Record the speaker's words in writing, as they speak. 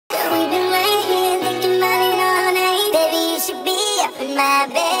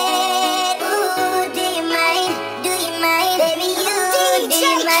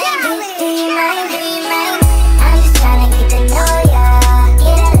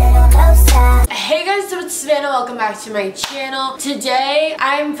welcome back to my channel. Today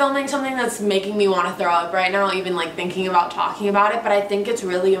I'm filming something that's making me want to throw up right now, even like thinking about talking about it, but I think it's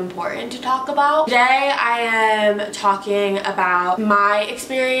really important to talk about. Today I am talking about my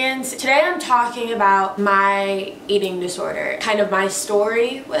experience. Today I'm talking about my eating disorder, kind of my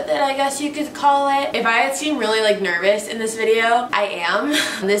story with it, I guess you could call it. If I had seemed really like nervous in this video, I am.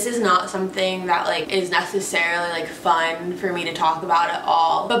 This is not something that like is necessarily like fun for me to talk about at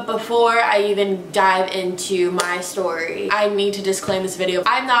all. But before I even dive into my story, I need to disclaim this video.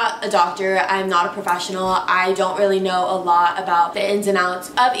 I'm not a doctor, I'm not a professional. I don't really know a lot about the ins and outs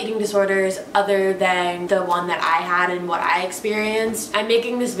of eating disorders other than the one that I had and what I experienced. I'm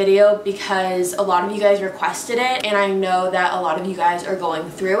making this video because a lot of you guys requested it and I know that a lot of you guys are going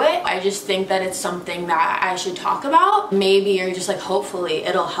through it. I just think that it's something that I should talk about. Maybe, or just like hopefully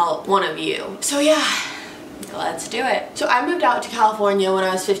it'll help one of you. So yeah. Let's do it. So I moved out to California when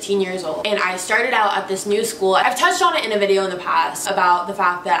I was 15 years old and I started out at this new school. I've touched on it in a video in the past about the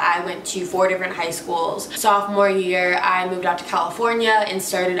fact that I went to 4 different high schools. Sophomore year, I moved out to California and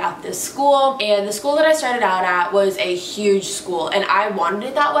started at this school, and the school that I started out at was a huge school and I wanted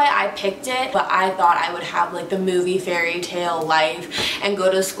it that way. I picked it, but I thought I would have like the movie fairy tale life and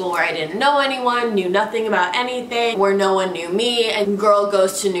go to a school where I didn't know anyone, knew nothing about anything, where no one knew me, and girl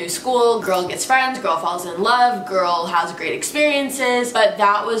goes to new school, girl gets friends, girl falls in love, girl has great experiences, but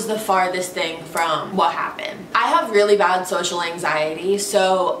that was the farthest thing from what happened. I have really bad social anxiety,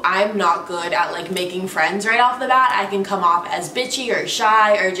 so I'm not good at like making friends right off the bat. I can come off as bitchy or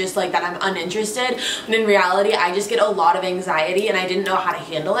shy or just like that I'm uninterested, when in reality I just get a lot of anxiety and I didn't know how to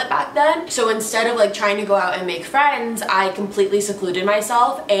handle it back then. So instead of like trying to go out and make friends, I completely secluded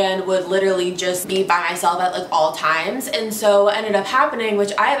myself and would literally just be by myself at like all times. And so what ended up happening,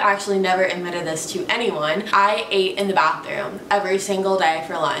 which I have actually never admitted this to anyone, I ate in the bathroom every single day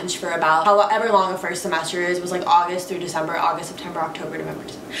for lunch for about however long a first semester is. It was like August through December, August, September, October, November,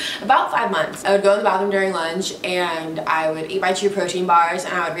 December. About 5 months. I would go in the bathroom during lunch and I would eat my 2 protein bars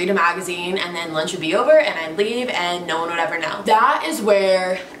and I would read a magazine, and then lunch would be over and I'd leave and no one would ever know. That is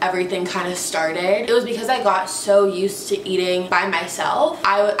where everything kind of started. It was because I got so used to eating by myself.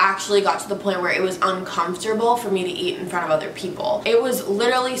 I actually got to the point where it was uncomfortable for me to eat in front of other people. It was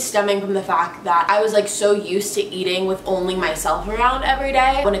literally stemming from the fact that I was like so used to eating with only myself around every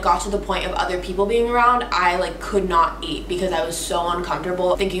day. When it got to the point of other people being around, I like could not eat because I was so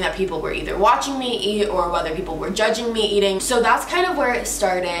uncomfortable thinking that people were either watching me eat or whether people were judging me eating. So that's kind of where it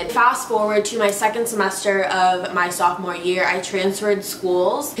started. Fast forward to my 2nd semester of my sophomore year, I transferred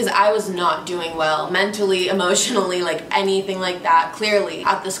schools because I was not doing well mentally, emotionally, like anything like that, clearly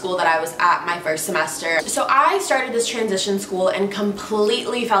at the school that I was at my 1st semester. So I started this transition school and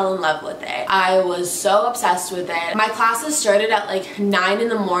completely fell in love with it. I was so obsessed with it. My classes started at like 9 in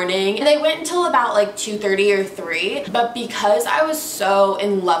the morning and they went until about like 2:30 or 3, but because I was so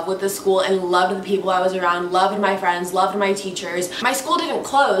in love with the school and loved the people I was around, loved my friends, loved my teachers, my school didn't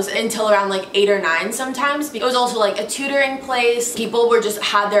close until around like 8 or 9 sometimes. It was also like a tutoring place. People were just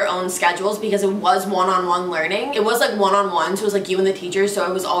had their own schedules because it was one-on-one learning. It was like one-on-one, so it was like you and the teacher, so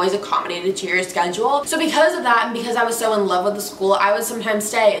it was always accommodated to your schedule. So because of that and because I was so in love with the school, I would sometimes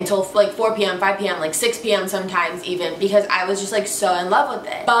stay until like 4 p.m., 5 p.m., like 6 p.m. sometimes even, because I was just like so in love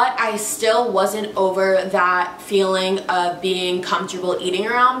with it. But I still wasn't over that feeling of being comfortable eating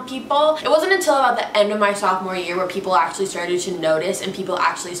around people. It wasn't until about the end of my sophomore year where people actually started to notice and people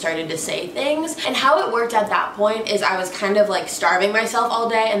actually started to say things. And how it worked at that point is I was kind of like starving myself all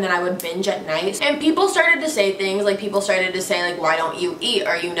day and then I would binge at night. And people started to say things, like people started to say like, why don't you eat?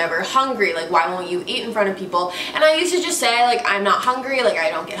 Are you never hungry? Like, why won't you eat in front of people? And I used to just say like, I'm not hungry, like I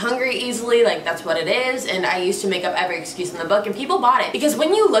don't get hungry easily, like that's what it is. And I used to make up every excuse in the book and people bought it. Because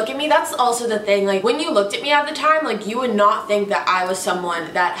when you look at me, that's also the thing, like when you looked at me at the time, like you would not think that I was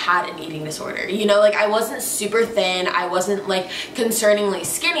someone that had an eating disorder. You know, like I wasn't super thin, I wasn't like concerningly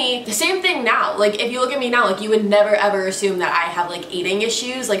skinny. The same thing now, like if you look at me now, like you would never ever assume that I have like eating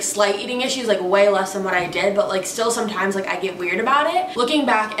issues, like slight eating issues, like way less than what I did, but like still sometimes like I get weird about it. Looking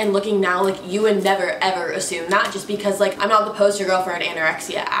back and looking now, like you would never ever assume that, just because like I'm not the poster girl for an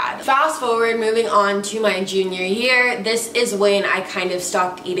anorexia ad. Fast forward, moving on to my junior year, this is when I kind of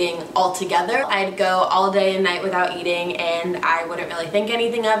stopped eating altogether. I'd go all day and night without eating and I wouldn't really think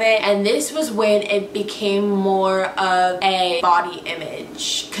anything of it. And this was when it became more of a body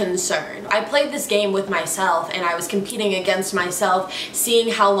image concern. I played this game with myself and I was competing against myself, seeing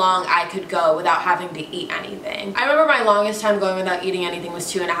how long I could go without having to eat anything. I remember my longest time going without eating anything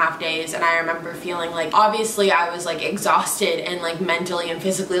was 2.5 days, and I remember feeling like, obviously I was like exhausted and like mentally and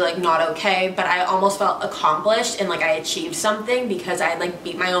physically like not okay, but I almost almost felt accomplished and like I achieved something because I had like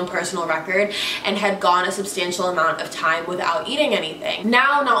beat my own personal record and had gone a substantial amount of time without eating anything.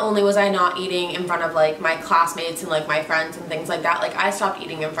 Now, not only was I not eating in front of like my classmates and like my friends and things like that, like I stopped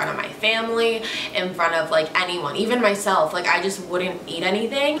eating in front of my family, in front of like anyone, even myself. Like I just wouldn't eat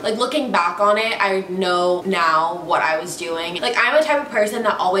anything. Like looking back on it, I know now what I was doing. Like I'm a type of person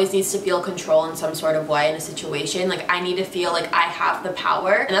that always needs to feel control in some sort of way in a situation. Like I need to feel like I have the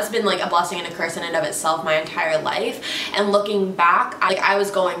power, and that's been like a blessing and a curse in and of itself my entire life. And looking back, I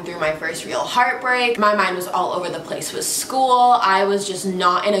was going through my first real heartbreak. My mind was all over the place with school. I was just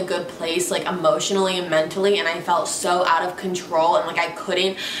not in a good place like emotionally and mentally, and I felt so out of control, and like I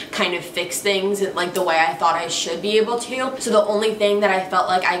couldn't kind of fix things like the way I thought I should be able to. So the only thing that I felt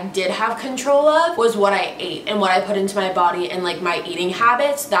like I did have control of was what I ate and what I put into my body and like my eating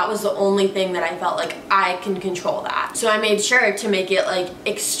habits. That was the only thing that I felt like I can control that. So I made sure to make it like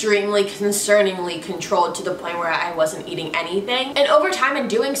extremely concerningly controlled to the point where I wasn't eating anything. And over time in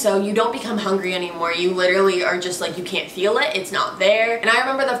doing so, you don't become hungry anymore. You literally are just like, you can't feel it. It's not there. And I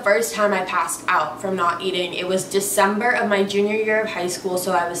remember the first time I passed out from not eating, it was December of my junior year of high school.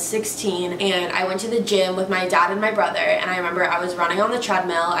 So I was 16 and I went to the gym with my dad and my brother. And I remember I was running on the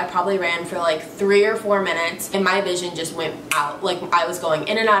treadmill. I probably ran for like 3 or 4 minutes and my vision just went out. Like I was going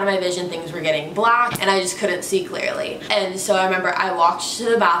in and out of my vision. Things were getting black and I just couldn't see clearly. And so I remember I walked to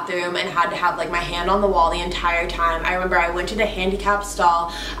the bathroom and had to have like my hand on the wall the entire time. I remember I went to the handicap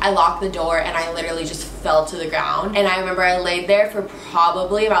stall, I locked the door, and I literally just fell to the ground. And I remember I laid there for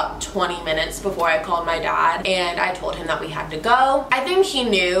probably about 20 minutes before I called my dad and I told him that we had to go. I think he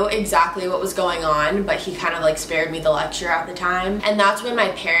knew exactly what was going on, but he kind of like spared me the lecture at the time. And that's when my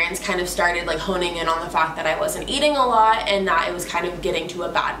parents kind of started like honing in on the fact that I wasn't eating a lot and that it was kind of getting to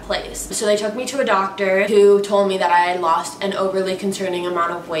a bad place. So they took me to a doctor who told me that I had lost an overly concerning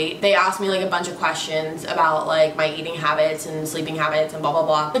amount of weight. They asked me like a bunch of questions about like my eating habits and sleeping habits and blah blah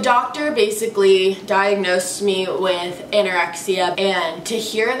blah. The doctor basically diagnosed me with anorexia, and to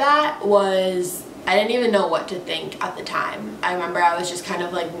hear that was, I didn't even know what to think at the time. I remember I was just kind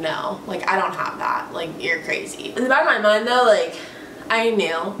of like, no, like I don't have that, like you're crazy. In the back of my mind though, like I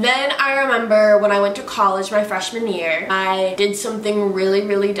knew. Then I remember when I went to college my freshman year, I did something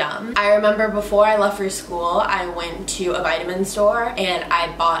really dumb. I remember before I left for school, I went to a vitamin store and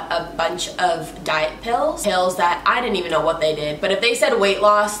I bought a bunch of diet pills that I didn't even know what they did, but if they said weight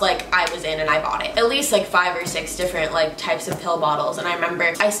loss, like I was in and I bought it. At least like 5 or 6 different like types of pill bottles. And I remember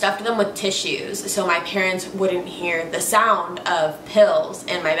I stuffed them with tissues so my parents wouldn't hear the sound of pills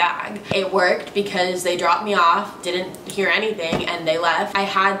in my bag. It worked because they dropped me off, didn't hear anything, and they left. I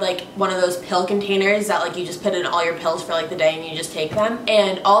had like one of those pill containers that like you just put in all your pills for like the day and you just take them,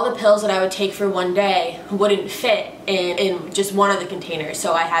 and all the pills that I would take for one day wouldn't fit in just one of the containers,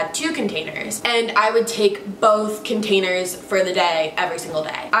 so I had 2 containers and I would take both containers for the day every single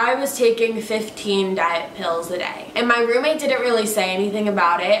day. I was taking 15 diet pills a day and my roommate didn't really say anything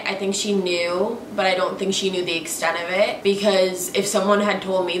about it. I think she knew, but I don't think she knew the extent of it, because if someone had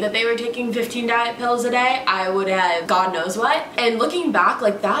told me that they were taking 15 diet pills a day, I would have God knows what. And looking back,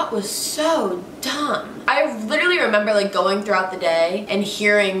 like that was so dumb. I literally remember like going throughout the day and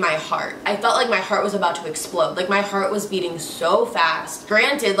hearing my heart. I felt like my heart was about to explode. Like my heart was beating so fast.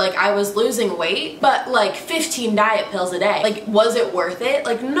 Granted, like I was losing weight, but like 15 diet pills a day, like was it worth it?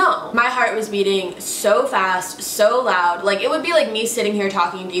 Like no. My heart was beating so fast, so loud. Like it would be like me sitting here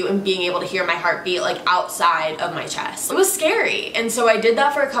talking to you and being able to hear my heartbeat like outside of my chest. It was scary. And so I did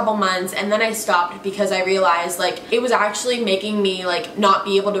that for a couple months and then I stopped because I realized like it was actually making me like not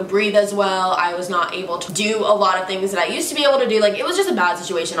be able to breathe as well. I was not able to do a lot of things that I used to be able to do. Like it was just a bad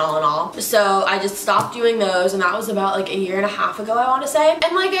situation all in all. So I just stopped doing those, and that was about like a year and a half ago, I want to say.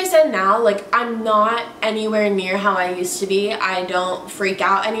 And like I said, now like I'm not anywhere near how I used to be. I don't freak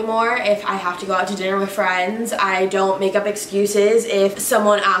out anymore if I have to go out to dinner with friends. I don't make up excuses if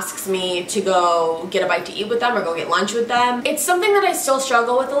someone asks me to go get a bite to eat with them or go get lunch with them. It's something that I still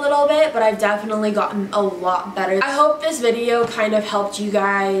struggle with a little bit, but I've definitely gotten a lot better. I hope this video kind of helped you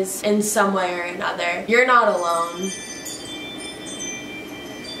guys in some way or another. You're not alone.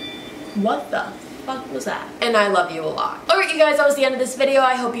 What the fuck was that? And I love you a lot. Alright you guys, that was the end of this video.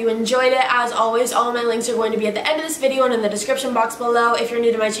 I hope you enjoyed it. As always, all my links are going to be at the end of this video and in the description box below. If you're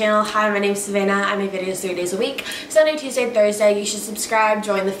new to my channel, hi, my name's Savannah. I make videos 3 days a week. Sunday, Tuesday, Thursday. You should subscribe,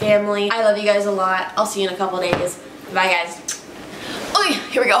 join the family. I love you guys a lot. I'll see you in a couple days. Bye guys. Oh,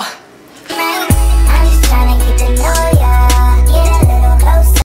 here we go. I'm just trying to get to know ya.